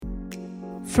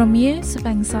From years of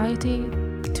anxiety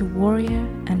to warrior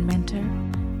and mentor,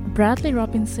 Bradley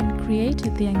Robinson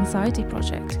created the Anxiety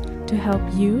Project to help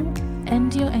you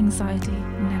end your anxiety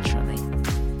naturally.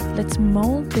 Let's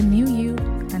mold the new you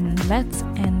and let's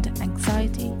end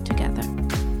anxiety together.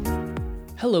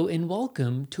 Hello and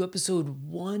welcome to episode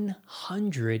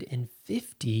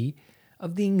 150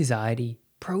 of the Anxiety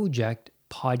Project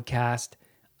podcast.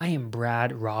 I am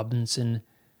Brad Robinson.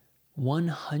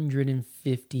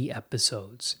 150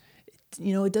 episodes.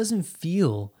 It doesn't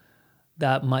feel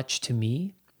that much to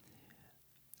me.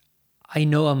 I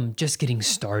know I'm just getting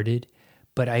started,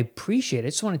 but I appreciate it.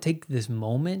 I just want to take this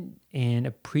moment and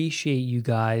appreciate you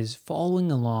guys following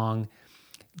along,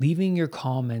 leaving your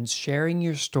comments, sharing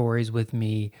your stories with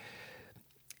me,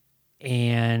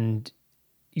 and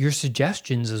your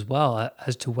suggestions as well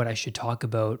as to what I should talk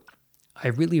about. I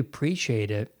really appreciate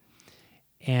it.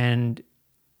 And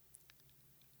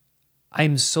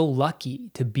I'm so lucky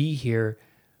to be here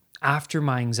after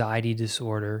my anxiety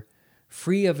disorder,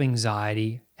 free of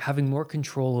anxiety, having more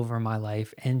control over my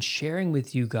life, and sharing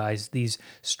with you guys these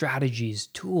strategies,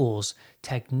 tools,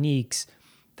 techniques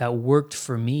that worked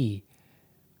for me.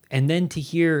 And then to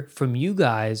hear from you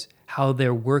guys how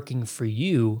they're working for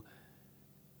you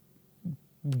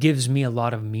gives me a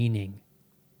lot of meaning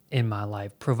in my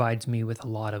life, provides me with a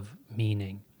lot of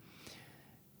meaning.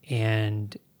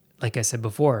 And like I said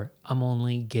before, I'm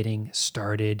only getting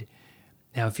started.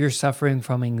 Now, if you're suffering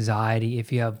from anxiety,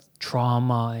 if you have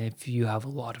trauma, if you have a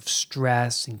lot of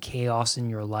stress and chaos in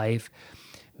your life,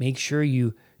 make sure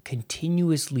you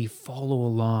continuously follow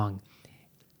along.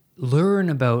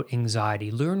 Learn about anxiety.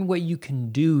 Learn what you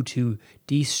can do to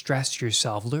de-stress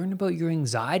yourself. Learn about your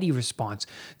anxiety response.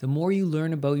 The more you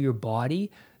learn about your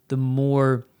body, the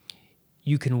more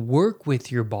you can work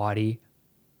with your body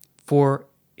for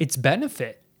its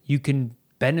benefit. You can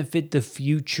benefit the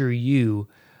future you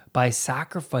by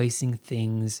sacrificing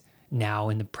things now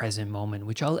in the present moment,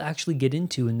 which I'll actually get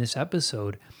into in this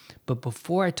episode. But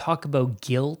before I talk about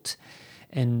guilt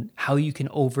and how you can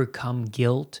overcome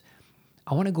guilt,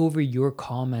 I want to go over your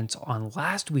comments on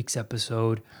last week's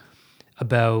episode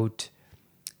about,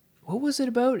 what was it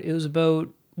about? It was about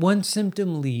one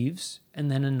symptom leaves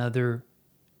and then another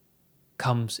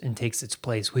comes and takes its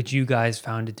place, which you guys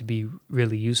found it to be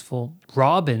really useful.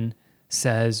 Robin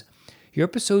says, your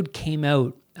episode came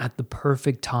out at the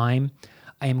perfect time.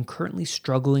 I am currently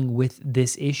struggling with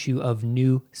this issue of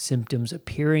new symptoms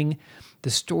appearing. The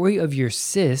story of your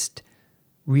cyst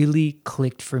really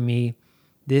clicked for me.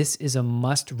 This is a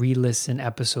must re-listen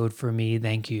episode for me.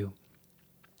 Thank you.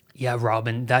 Yeah,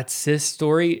 Robin, that cyst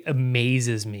story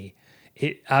amazes me.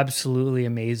 It absolutely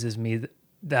amazes me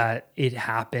that it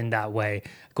happened that way.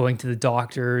 Going to the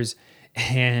doctors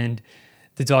and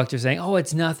the doctor saying, oh,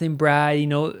 it's nothing, Brad,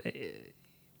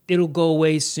 it'll go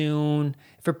away soon.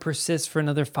 If it persists for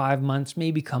another 5 months,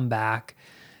 maybe come back.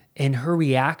 And her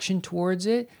reaction towards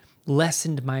it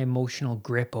lessened my emotional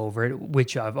grip over it,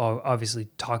 which I've obviously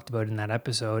talked about in that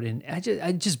episode. And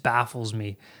it just baffles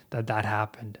me that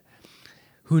happened.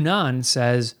 Hunan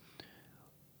says,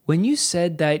 when you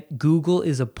said that Google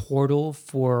is a portal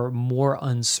for more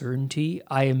uncertainty,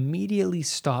 I immediately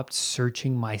stopped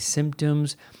searching my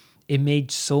symptoms. It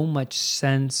made so much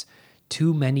sense.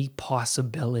 Too many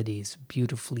possibilities.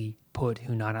 Beautifully put,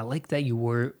 Hunan. I like that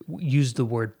you used the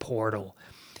word portal.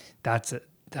 That's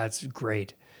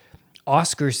great.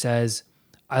 Oscar says,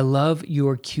 I love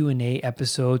your Q&A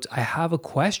episodes. I have a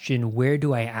question. Where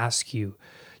do I ask you?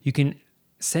 You can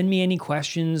send me any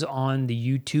questions on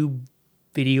the YouTube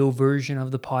video version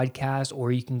of the podcast,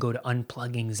 or you can go to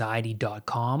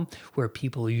unpluganxiety.com where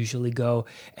people usually go,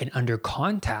 and under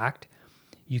contact,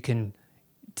 you can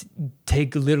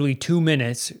take literally 2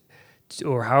 minutes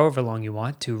or however long you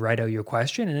want to write out your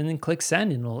question and then click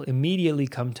send and it'll immediately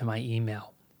come to my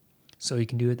email. So you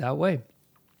can do it that way.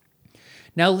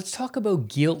 Now let's talk about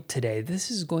guilt today.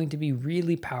 This is going to be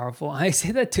really powerful. I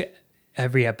say that to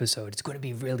every episode. It's going to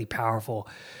be really powerful.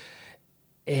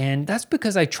 And that's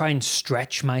because I try and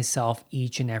stretch myself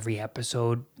each and every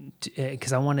episode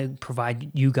because I want to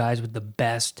provide you guys with the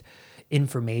best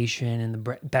information and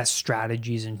the best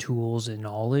strategies and tools and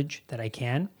knowledge that I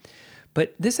can.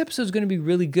 But this episode is going to be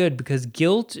really good because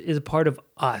guilt is a part of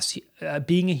us.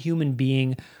 Being a human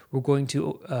being, we're going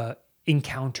to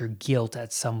encounter guilt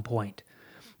at some point.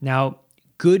 Now,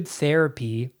 good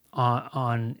therapy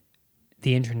on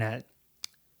the internet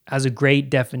has a great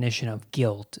definition of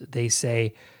guilt. They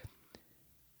say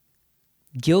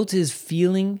guilt is a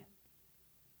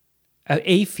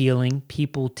feeling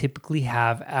people typically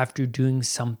have after doing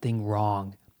something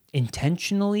wrong,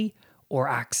 intentionally or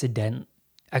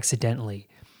accidentally.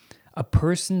 A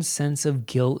person's sense of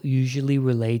guilt usually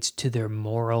relates to their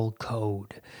moral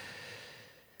code.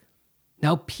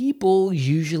 Now, people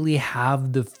usually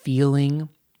have the feeling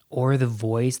or the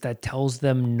voice that tells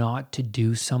them not to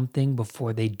do something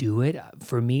before they do it.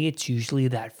 For me, it's usually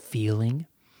that feeling.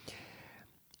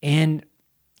 And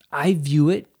I view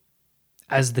it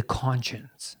as the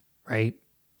conscience, right?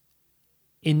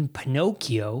 In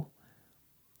Pinocchio,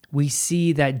 we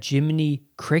see that Jiminy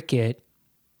Cricket,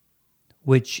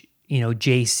 which,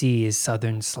 JC is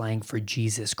Southern slang for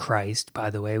Jesus Christ, by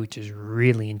the way, which is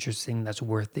really interesting. That's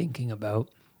worth thinking about.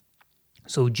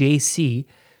 So JC,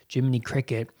 Jiminy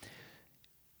Cricket,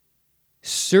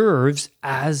 serves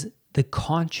as the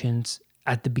conscience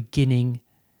at the beginning,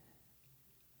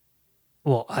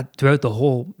 throughout the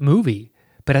whole movie.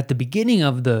 But at the beginning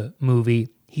of the movie,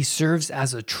 he serves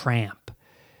as a tramp.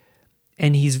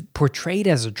 And he's portrayed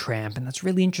as a tramp, and that's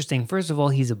really interesting. First of all,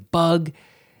 he's a bug.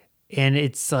 And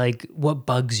it's like, what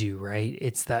bugs you, right?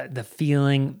 It's the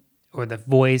feeling or the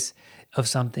voice of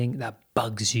something that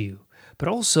bugs you. But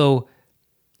also,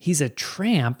 he's a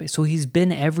tramp, so he's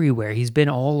been everywhere. He's been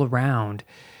all around.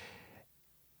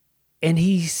 And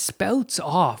he spouts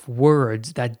off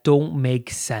words that don't make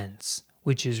sense,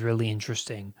 which is really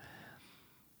interesting.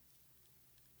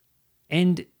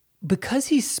 And because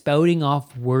he's spouting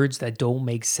off words that don't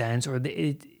make sense, or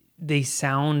they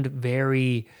sound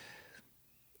very...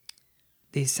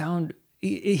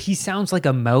 he sounds like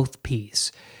a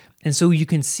mouthpiece. And so you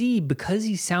can see, because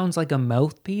he sounds like a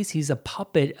mouthpiece, he's a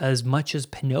puppet as much as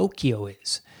Pinocchio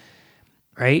is,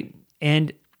 right?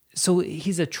 And so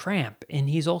he's a tramp, and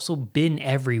he's also been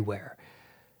everywhere.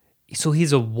 So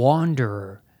he's a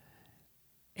wanderer.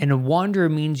 And a wanderer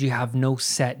means you have no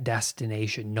set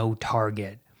destination, no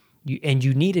target.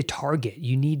 You need a target.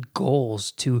 You need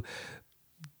goals to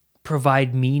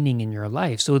provide meaning in your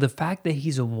life. So the fact that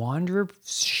he's a wanderer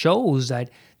shows that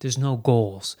there's no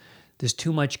goals. There's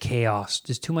too much chaos.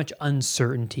 There's too much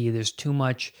uncertainty. There's too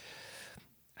much,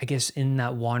 I guess, in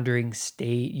that wandering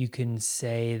state, you can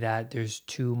say that there's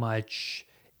too much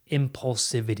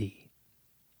impulsivity.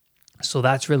 So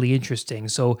that's really interesting.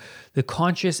 So the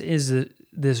conscience is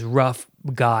this rough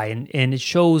guy, and it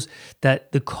shows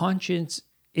that the conscience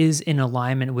is in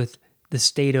alignment with the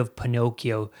state of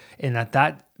Pinocchio. And at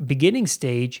that beginning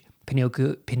stage,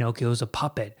 Pinocchio is a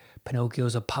puppet. Pinocchio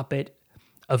is a puppet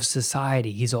of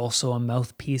society. He's also a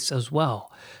mouthpiece as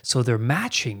well. So they're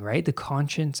matching, right? The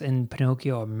conscience and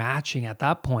Pinocchio are matching at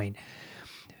that point.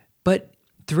 But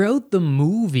throughout the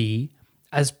movie,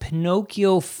 as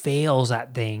Pinocchio fails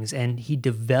at things and he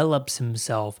develops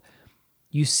himself,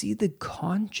 you see the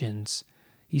conscience.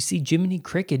 You see Jiminy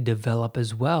Cricket develop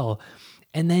as well.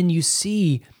 And then you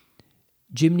see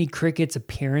Jiminy Cricket's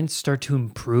appearance start to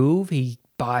improve. He's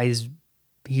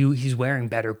wearing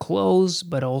better clothes,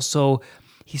 but also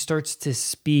he starts to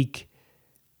speak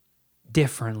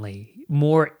differently,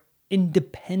 more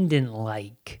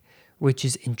independent-like, which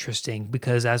is interesting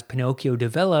because as Pinocchio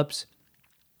develops,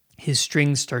 his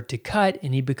strings start to cut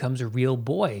and he becomes a real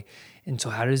boy. And so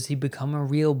how does he become a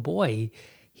real boy?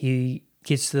 He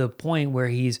gets to the point where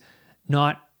he's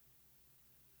not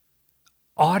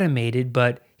automated,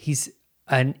 but he's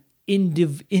an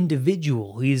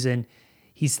individual.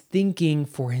 He's thinking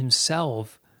for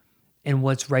himself and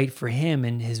what's right for him,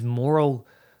 and his moral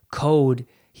code.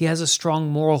 He has a strong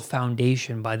moral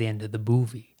foundation by the end of the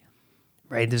movie,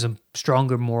 right? There's a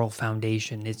stronger moral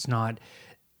foundation. He's not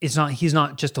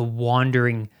just a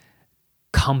wandering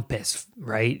compass,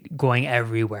 right? Going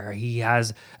everywhere. He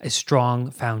has a strong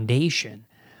foundation.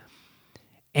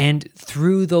 And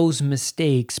through those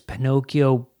mistakes,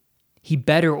 Pinocchio, he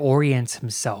better orients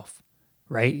himself,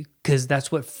 right? Because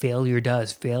that's what failure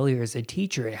does. Failure is a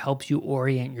teacher. It helps you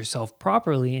orient yourself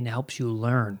properly and helps you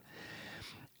learn.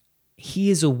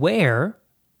 He is aware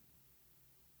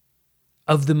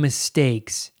of the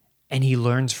mistakes and he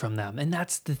learns from them. And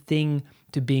that's the thing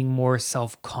to being more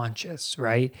self-conscious,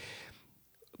 right?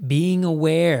 Being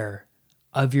aware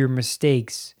of your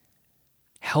mistakes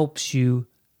helps you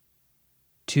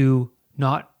to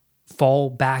not fall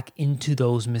back into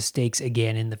those mistakes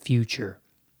again in the future.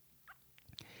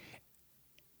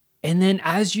 And then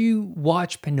as you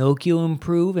watch Pinocchio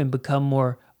improve and become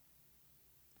more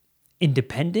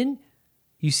independent,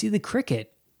 you see the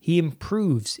cricket. He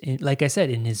improves, like I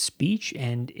said, in his speech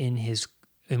and in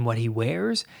what he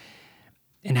wears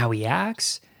and how he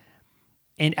acts.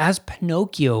 And as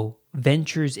Pinocchio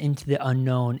ventures into the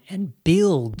unknown and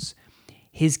builds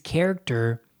his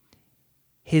character,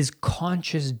 his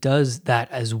conscience does that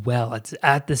as well. It's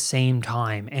at the same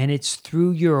time. And it's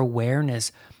through your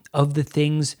awareness of the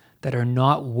things that are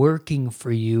not working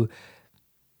for you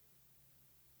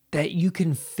that you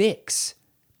can fix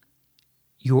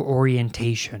your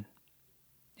orientation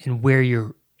and where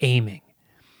you're aiming.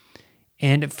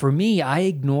 And for me, I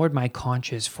ignored my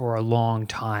conscience for a long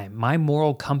time. My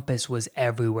moral compass was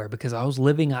everywhere because I was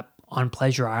living up on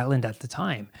Pleasure Island at the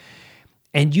time.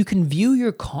 And you can view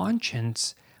your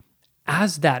conscience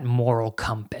as that moral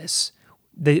compass,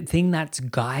 the thing that's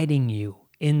guiding you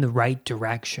in the right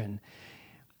direction.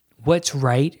 What's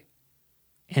right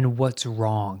and what's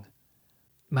wrong.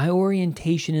 My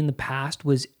orientation in the past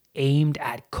was aimed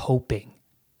at coping,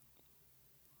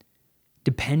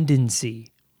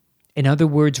 dependency. In other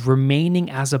words, remaining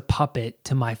as a puppet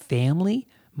to my family,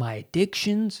 my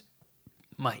addictions,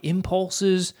 my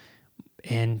impulses,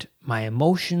 and my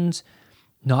emotions,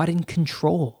 not in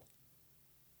control.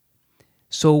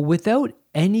 So without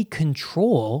any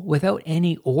control, without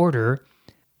any order,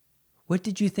 what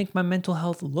did you think my mental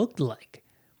health looked like?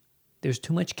 There's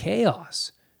too much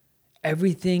chaos.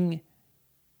 Everything,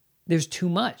 there's too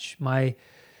much. I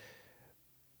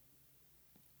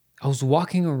was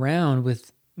walking around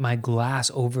with my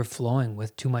glass overflowing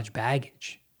with too much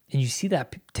baggage. And you see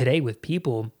that today with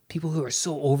people who are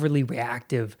so overly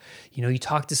reactive. You know, you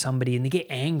talk to somebody and they get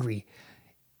angry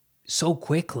so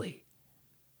quickly.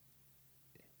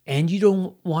 And you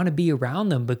don't want to be around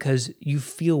them because you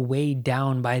feel weighed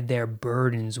down by their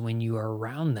burdens when you are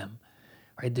around them,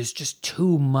 right? There's just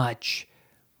too much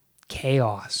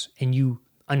chaos and you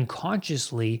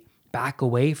unconsciously back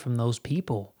away from those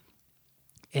people.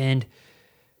 And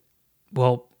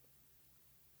well,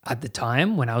 at the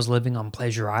time when I was living on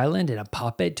Pleasure Island and a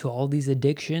puppet to all these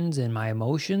addictions and my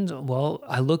emotions, well,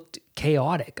 I looked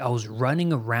chaotic. I was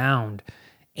running around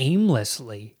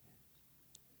aimlessly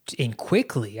and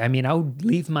quickly. I mean, I would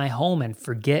leave my home and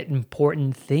forget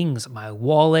important things, my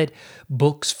wallet,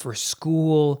 books for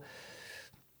school.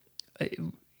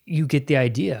 You get the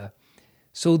idea.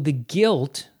 So the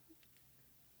guilt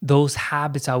those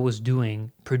habits I was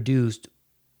doing produced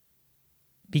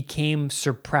became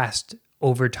suppressed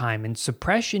over time. And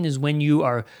suppression is when you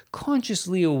are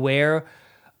consciously aware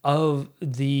of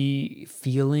the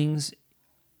feelings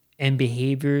and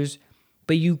behaviors,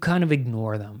 but you kind of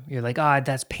ignore them. You're like,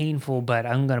 that's painful, but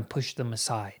I'm going to push them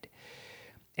aside.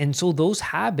 And so those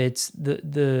habits,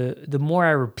 the more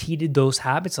I repeated those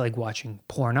habits, like watching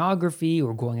pornography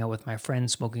or going out with my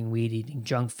friends, smoking weed, eating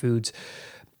junk foods,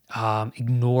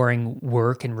 ignoring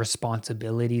work and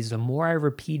responsibilities, the more I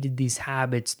repeated these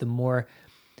habits, the more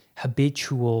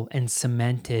habitual and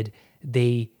cemented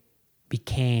they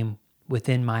became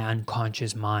within my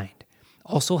unconscious mind.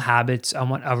 Also, habits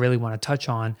I really want to touch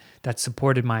on that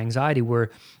supported my anxiety were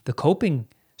the coping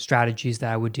strategies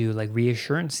that I would do, like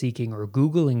reassurance seeking or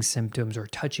Googling symptoms or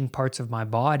touching parts of my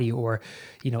body or,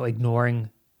 ignoring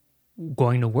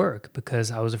going to work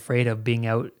because I was afraid of being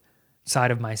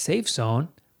outside of my safe zone.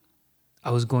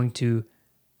 I was going to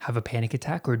have a panic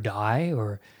attack or die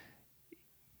or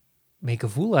make a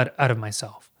fool out of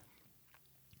myself.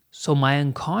 So my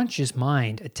unconscious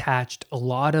mind attached a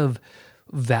lot of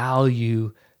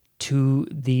value to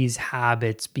these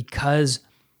habits because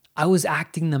I was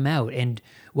acting them out, and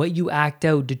what you act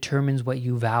out determines what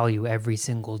you value every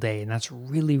single day. And that's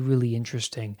really, really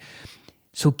interesting.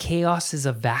 So chaos is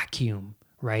a vacuum,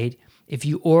 right? If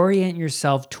you orient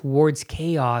yourself towards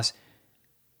chaos,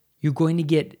 you're going to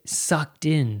get sucked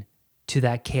in to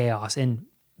that chaos. And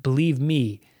believe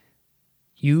me,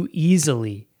 you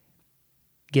easily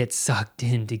get sucked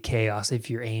into chaos if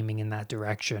you're aiming in that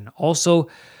direction. Also,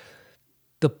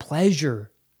 the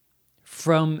pleasure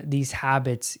from these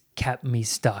habits kept me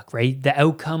stuck, right? The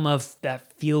outcome of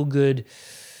that feel-good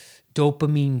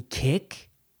dopamine kick.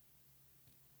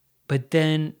 But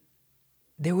then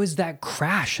there was that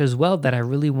crash as well that I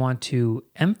really want to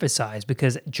emphasize,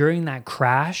 because during that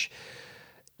crash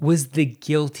was the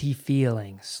guilty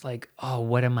feelings, like,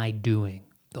 what am I doing?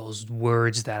 Those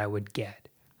words that I would get,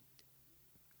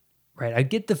 right? I'd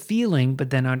get the feeling, but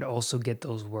then I'd also get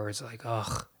those words like,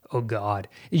 oh God.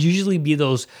 It'd usually be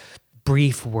those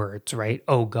brief words, right?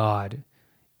 Oh God,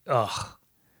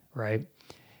 right?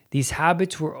 These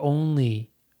habits were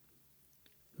only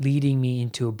leading me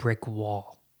into a brick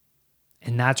wall.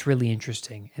 And that's really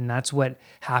interesting. And that's what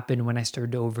happened when I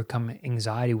started to overcome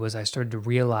anxiety. Was I started to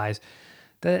realize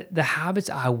that the habits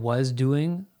I was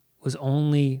doing was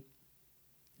only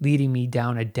leading me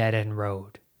down a dead-end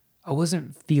road. I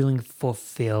wasn't feeling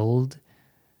fulfilled.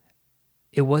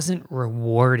 It wasn't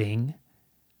rewarding.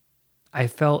 I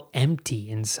felt empty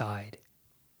inside.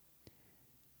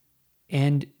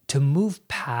 And to move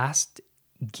past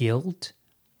guilt,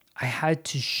 I had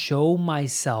to show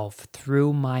myself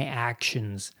through my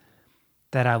actions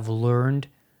that I've learned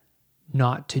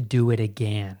not to do it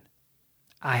again.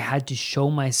 I had to show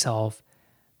myself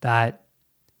that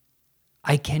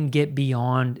I can get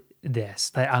beyond this,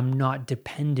 that I'm not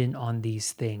dependent on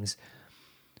these things.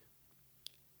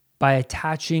 By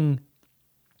attaching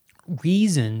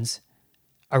reasons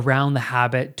around the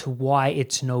habit to why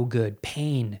it's no good,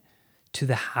 pain to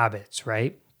the habits,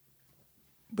 right?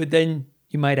 But then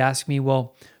you might ask me,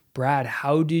 well, Brad,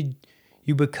 how did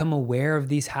you become aware of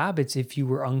these habits if you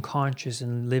were unconscious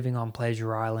and living on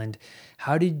Pleasure Island?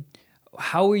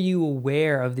 How were you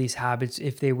aware of these habits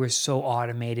if they were so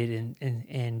automated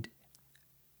and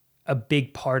a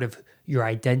big part of your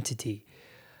identity?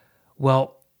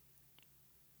 Well,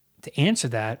 to answer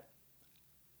that,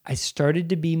 I started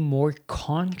to be more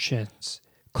conscious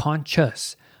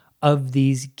of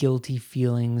these guilty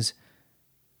feelings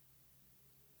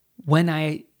when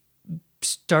I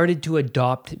started to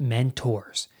adopt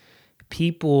mentors,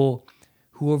 people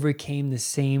who overcame the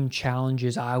same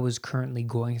challenges I was currently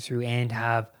going through and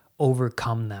have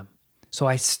overcome them. So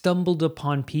I stumbled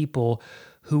upon people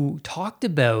who talked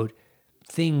about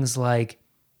things like,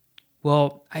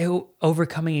 well,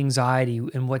 overcoming anxiety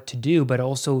and what to do, but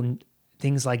also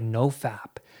things like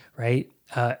NoFap, right?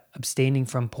 Abstaining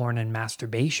from porn and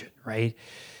masturbation, right?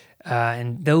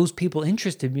 And those people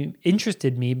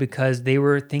interested me because they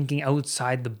were thinking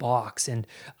outside the box, and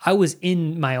I was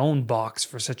in my own box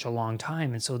for such a long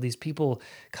time. And so these people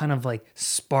kind of like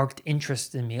sparked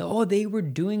interest in me. Oh, they were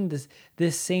doing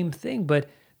this same thing, but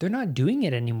they're not doing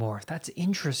it anymore. That's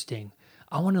interesting.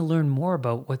 I want to learn more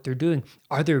about what they're doing.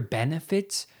 Are there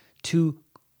benefits to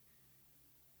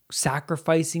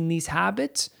sacrificing these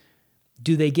habits?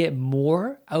 Do they get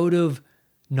more out of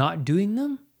not doing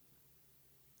them?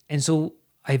 And so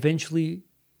I eventually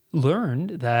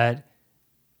learned that,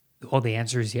 well, the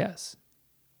answer is yes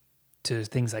to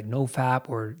things like NoFap,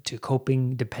 or to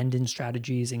coping dependent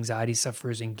strategies anxiety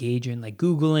sufferers engage in, like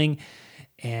Googling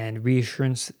and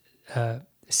reassurance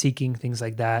seeking, things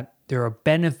like that. There are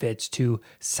benefits to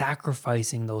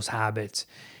sacrificing those habits,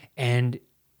 and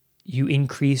you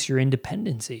increase your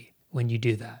independency when you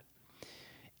do that.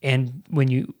 And when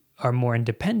you are more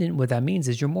independent, what that means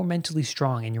is you're more mentally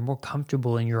strong and you're more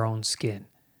comfortable in your own skin.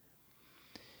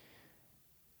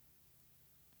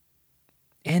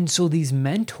 And so these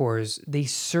mentors, they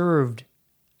served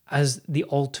as the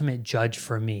ultimate judge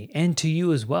for me, and to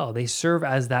you as well. They serve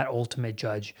as that ultimate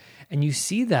judge. And you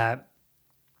see that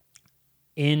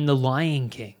in The Lion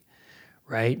King,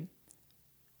 right?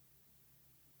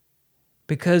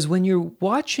 Because when you're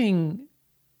watching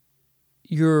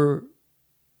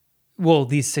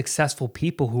these successful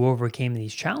people who overcame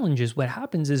these challenges, what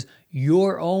happens is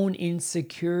your own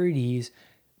insecurities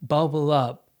bubble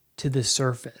up to the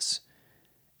surface.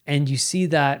 And you see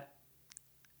that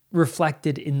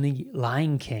reflected in The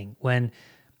Lion King when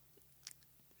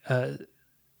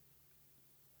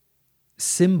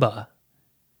Simba,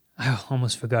 I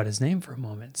almost forgot his name for a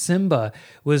moment. Simba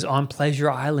was on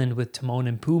Pleasure Island with Timon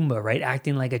and Pumbaa, right?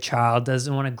 Acting like a child,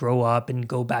 doesn't want to grow up and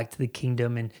go back to the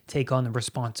kingdom and take on the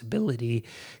responsibility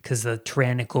because the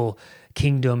tyrannical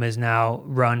kingdom is now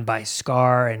run by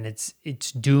Scar and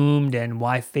it's doomed. And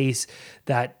why face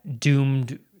that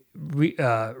doomed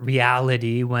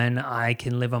reality when I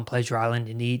can live on Pleasure Island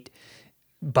and eat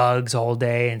bugs all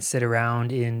day and sit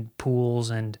around in pools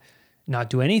and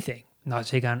not do anything? Not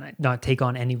take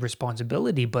on any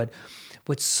responsibility. But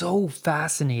what's so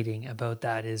fascinating about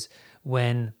that is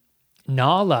when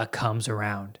Nala comes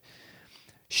around,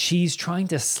 she's trying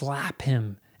to slap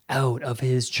him out of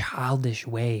his childish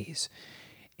ways.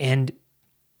 And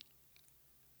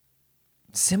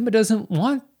Simba doesn't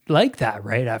want like that,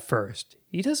 right? At first,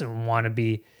 he doesn't want to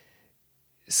be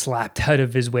slapped out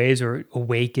of his ways or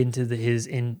awaken to his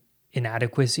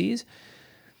inadequacies.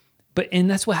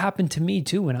 And that's what happened to me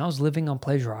too. When I was living on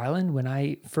Pleasure Island, when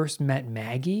I first met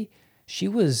Maggie, she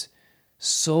was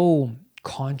so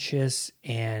conscious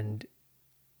and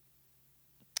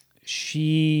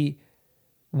she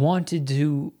wanted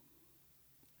to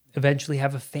eventually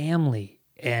have a family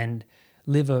and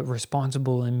live a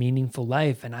responsible and meaningful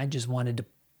life. And I just wanted to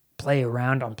play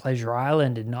around on Pleasure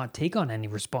Island and not take on any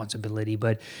responsibility.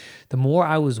 But the more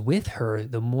I was with her,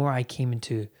 the more I came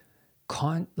into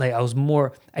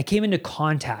I came into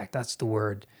contact, that's the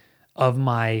word, of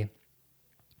my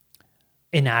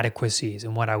inadequacies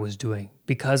and what I was doing,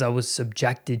 because I was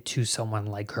subjected to someone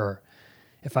like her.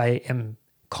 If I am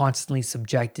constantly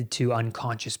subjected to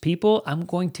unconscious people, I'm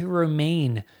going to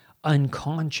remain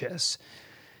unconscious.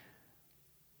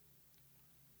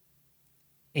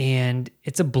 And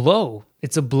it's a blow.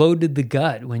 It's a blow to the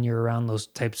gut when you're around those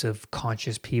types of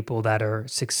conscious people that are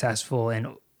successful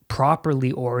and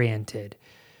properly oriented.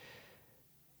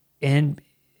 And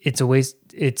it's a waste.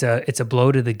 It's a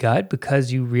blow to the gut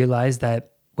because you realize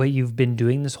that what you've been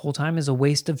doing this whole time is a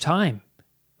waste of time,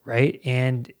 right?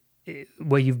 And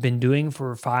what you've been doing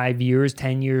for 5 years,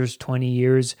 10 years, 20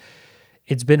 years,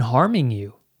 it's been harming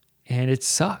you, and it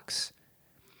sucks.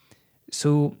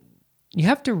 So you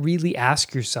have to really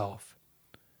ask yourself,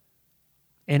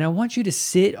 and I want you to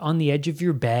sit on the edge of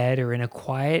your bed or in a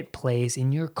quiet place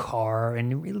in your car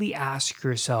and really ask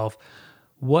yourself,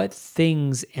 what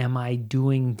things am I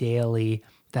doing daily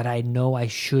that I know I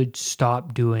should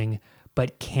stop doing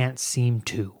but can't seem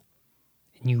to?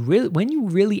 And when you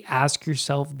really ask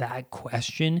yourself that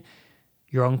question,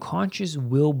 your unconscious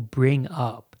will bring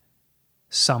up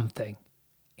something,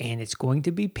 and it's going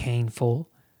to be painful.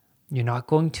 You're not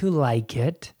going to like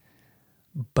it,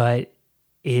 but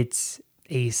it's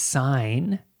a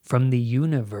sign from the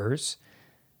universe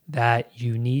that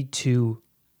you need to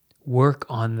work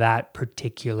on that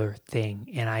particular thing.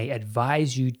 And I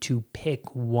advise you to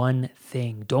pick one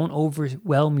thing. Don't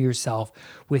overwhelm yourself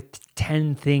with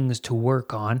 10 things to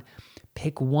work on.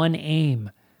 Pick one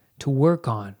aim to work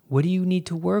on. What do you need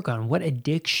to work on? What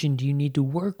addiction do you need to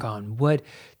work on? What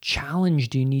challenge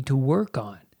do you need to work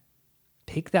on?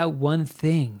 Pick that one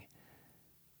thing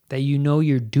that you know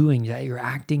you're doing, that you're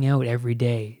acting out every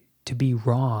day to be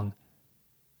wrong,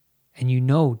 and you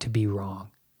know to be wrong.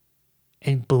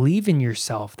 And believe in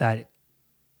yourself that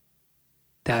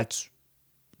that's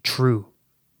true,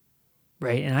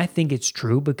 right? And I think it's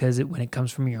true because when it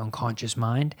comes from your unconscious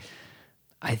mind,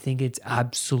 I think it's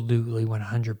absolutely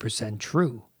 100%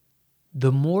 true.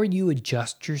 The more you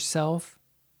adjust yourself,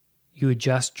 you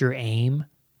adjust your aim,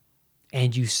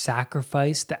 and you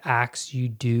sacrifice the acts you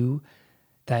do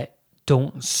that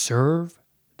don't serve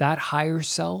that higher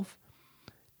self,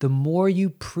 the more you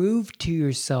prove to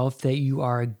yourself that you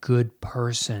are a good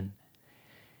person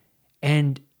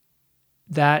and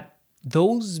that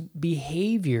those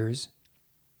behaviors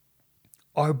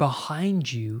are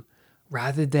behind you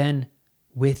rather than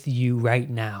with you right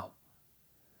now.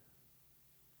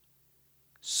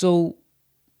 So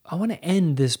I want to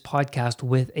end this podcast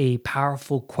with a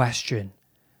powerful question.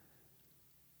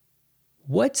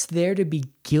 What's there to be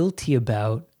guilty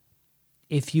about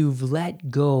if you've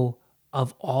let go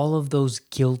of all of those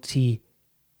guilty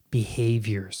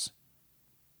behaviors?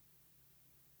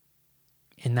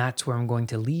 And that's where I'm going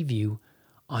to leave you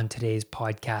on today's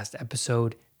podcast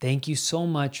episode. Thank you so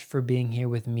much for being here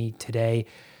with me today.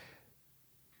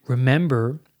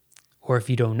 Remember, or if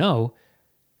you don't know,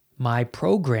 my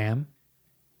program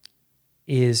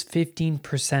is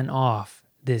 15% off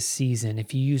this season.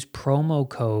 If you use coupon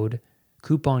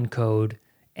code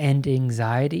End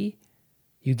Anxiety,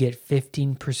 you get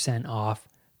 15% off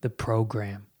the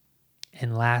program.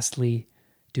 And lastly,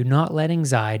 do not let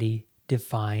anxiety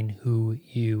define who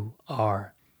you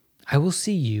are. I will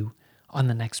see you on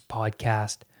the next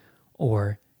podcast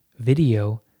or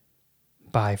video.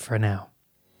 Bye for now.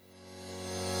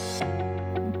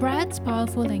 Brad's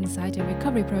powerful anxiety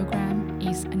recovery program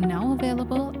is now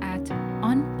available at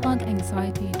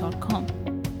unpluganxiety.com.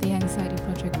 The Anxiety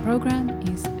Project program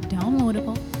is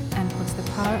downloadable and puts the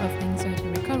power of anxiety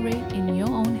recovery in your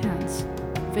own hands.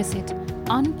 Visit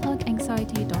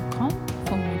unpluganxiety.com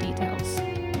for more details.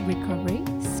 Recovery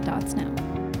starts now.